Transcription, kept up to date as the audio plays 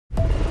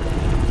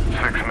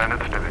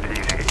minutes to the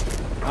easy.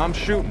 I'm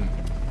shooting.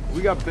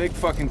 We got big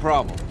fucking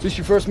problems. Is this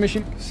your first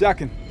mission?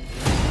 Second.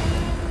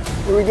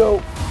 Here we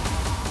go.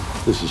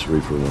 This is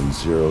Reaper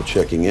 1-0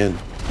 checking in.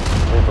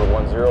 Reaper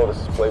 1-0, this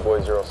is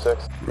Playboy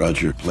 06.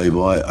 Roger,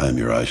 Playboy, I'm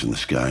your eyes in the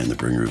sky and the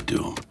bringer of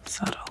doom.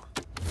 Subtle.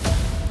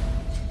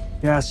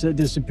 The asset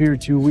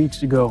disappeared 2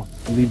 weeks ago,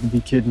 believed to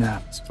be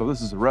kidnapped. So this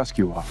is a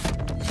rescue op.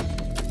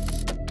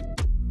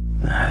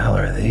 The hell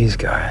are these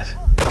guys?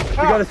 We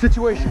got a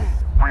situation.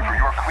 Reaper,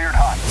 you're cleared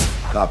hot.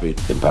 Copied.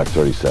 Impact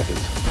 30 seconds.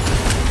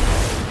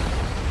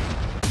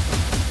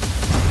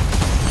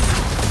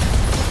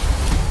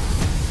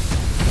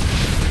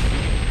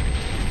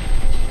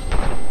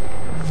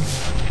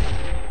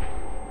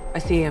 I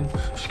see him.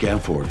 Scan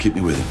forward. Keep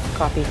me with him.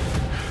 Copy.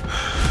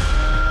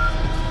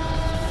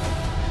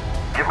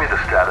 Give me the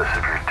status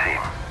of your team.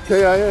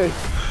 KIA.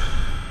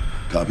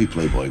 Copy,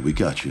 Playboy. We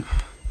got you.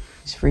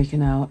 He's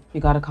freaking out.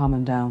 You gotta calm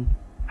him down.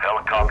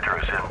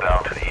 Helicopter is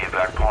inbound to the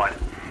evac point.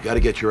 You gotta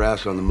get your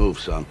ass on the move,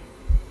 son.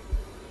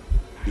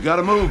 You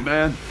gotta move,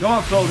 man. Come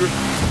on, soldier.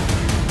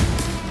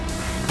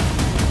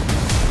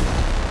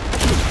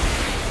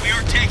 We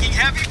are taking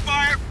heavy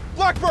fire.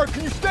 Blackbird,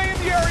 can you stay in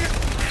the area?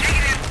 Take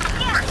it in.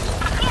 Support!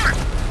 Support!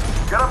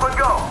 Get up and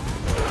go.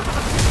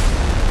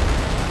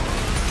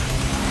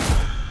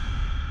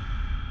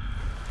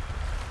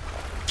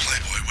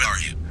 Playboy, where are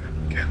you?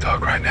 Can't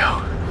talk right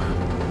now.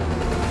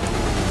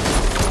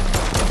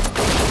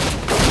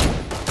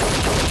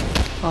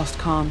 Lost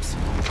comms.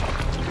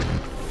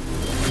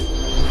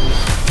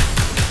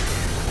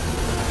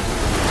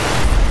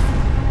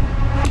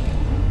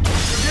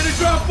 We're gonna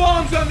drop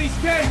bombs on these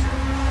tanks.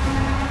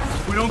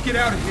 If we don't get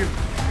out of here,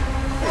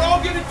 we're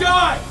all gonna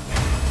die.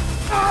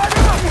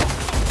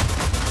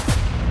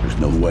 There's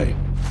no way.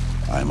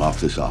 I'm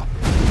off this op.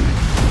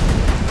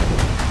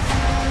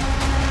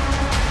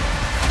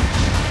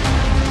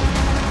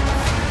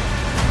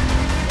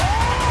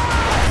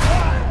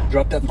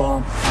 Drop that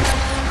bomb.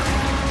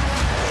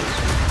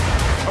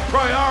 Our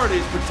priority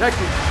is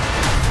protecting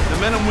the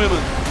men and women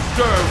who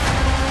serve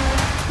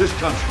this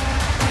country.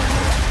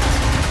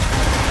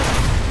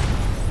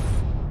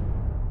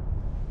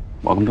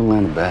 Welcome to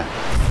Land of Bat.